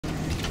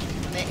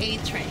the A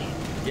train.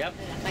 Yep.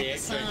 Like the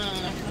song.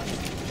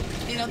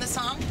 You know the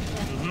song?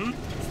 Mm-hmm.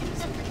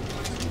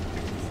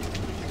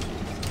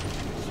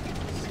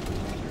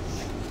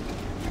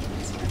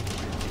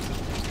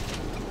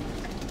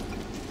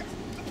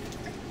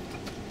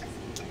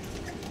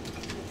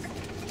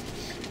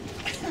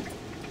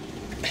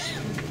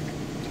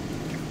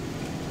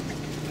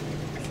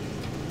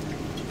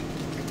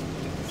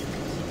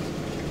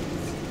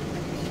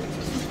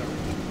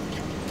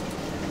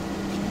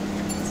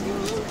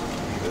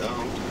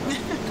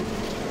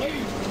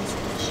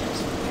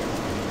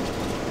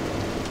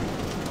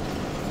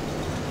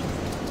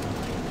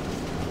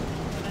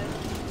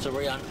 So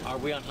are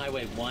we on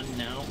Highway 1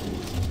 now?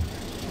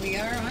 We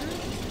are on.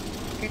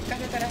 ¿Qué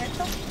carretera es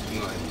esto?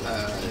 No,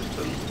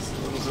 esto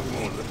no sé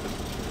cómo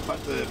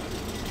parte del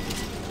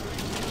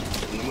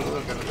número de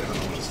la carretera, no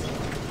me lo sé.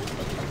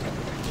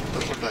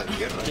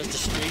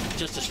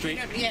 Just a street.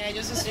 Yeah,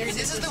 just a street.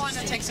 This is the one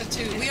that takes us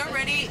to. We are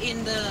already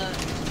in the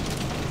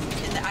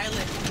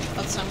island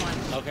of San Juan.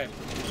 Okay.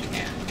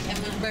 Yeah, and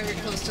we're very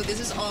close to. This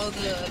is all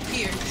the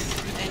piers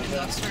and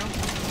industrial.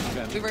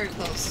 Okay. We're very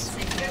close.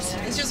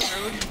 It's just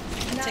a road.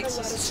 Not a lot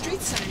of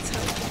street signs. How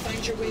do you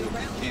find your way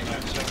around?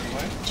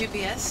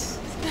 GPS.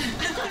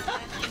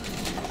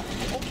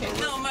 Okay.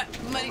 No, my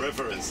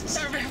references.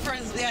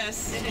 Reference,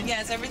 yes.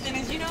 Yes, everything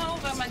is,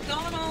 by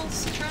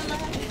McDonald's, turn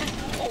left.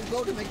 Oh,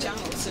 go to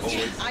McDonald's.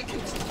 I can,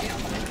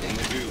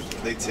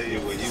 They tell you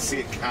when you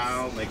see a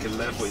cow, make a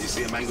left. When you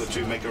see a mango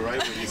tree, make a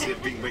right. When you see a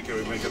big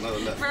bakery, make another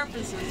left.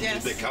 Purposes, yes.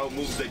 If the cow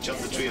moves, they chop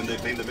the tree and they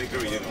paint the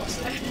bakery,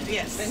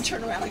 Yes. Then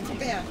turn around and go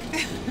back.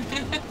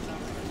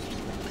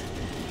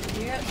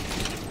 Yep.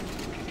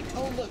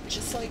 Oh, look,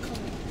 just like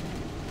home.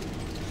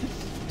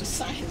 The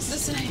science. The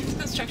science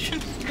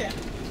construction. Yeah.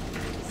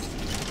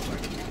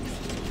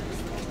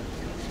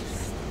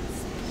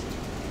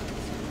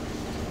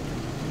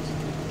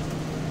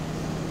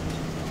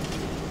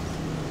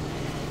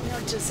 Now,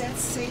 does that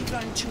save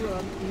onto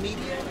a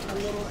media, a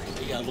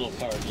little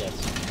card, yes.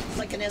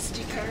 like an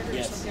SD card or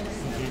Yes. something like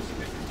that?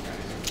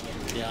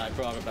 Mm-hmm. Yeah, I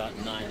brought about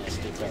 9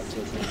 SD cards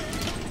with me.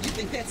 You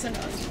think that's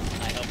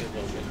enough? I hope it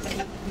will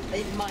be.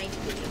 It might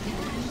be.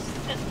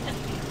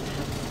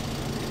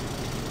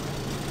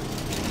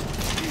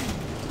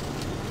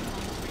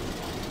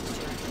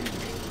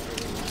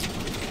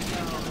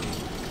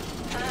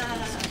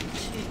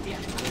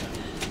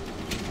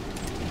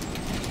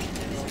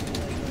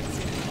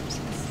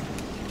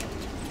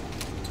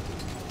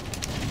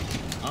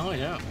 Oh,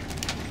 yeah.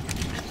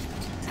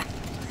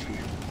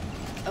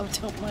 Oh,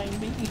 don't mind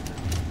me.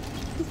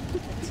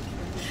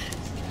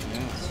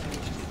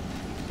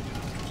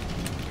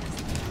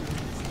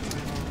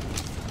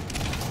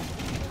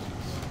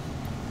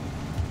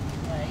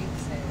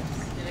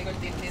 Yo le digo el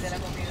Disney de la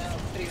comida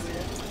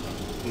criolla.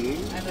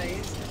 A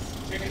raíces.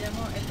 Yo le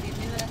llamo el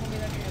Disney de la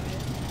comida criolla.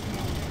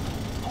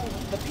 Oh,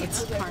 the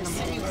pizza carnival.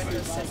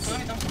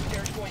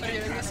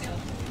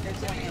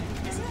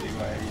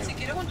 Si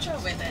quieres un show,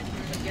 vete.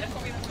 Si quieres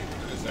comida,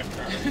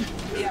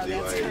 Yeah,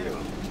 that's kind of...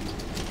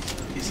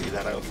 You see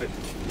that outfit?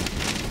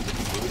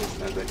 Food is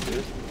not that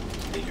good,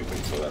 and you can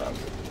throw that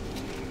outfit.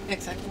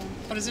 Exacto.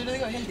 Por eso yo le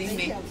digo, es el They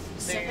Disney. have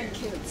 7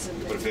 kids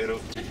and they... Prefiero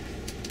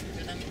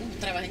Yo también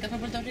trabajé en Café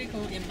Puerto Rico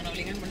y en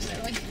Manolín en Merced.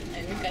 Ay, a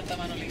mí me encanta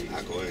Manolín.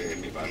 a coger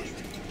mi pan.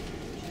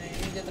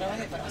 Yo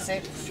trabajé para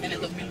hacer, en el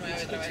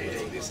 2009 trabajé.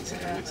 Pero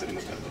 16 años en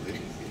Puerto Rico.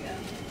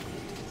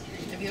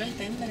 Yo vivo el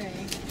tender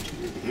ahí,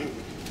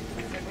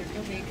 de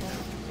Puerto Rico.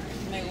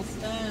 Me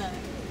gusta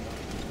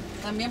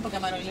también porque a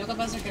Manolín lo que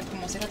pasa es que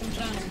como cierra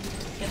temprano,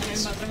 que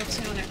tienen otras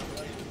opciones.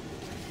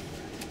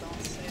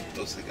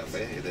 Entonces café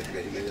de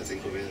 3:30 a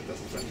 5:30 está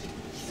cerrando.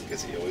 Que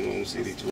si yo vengo a un city tour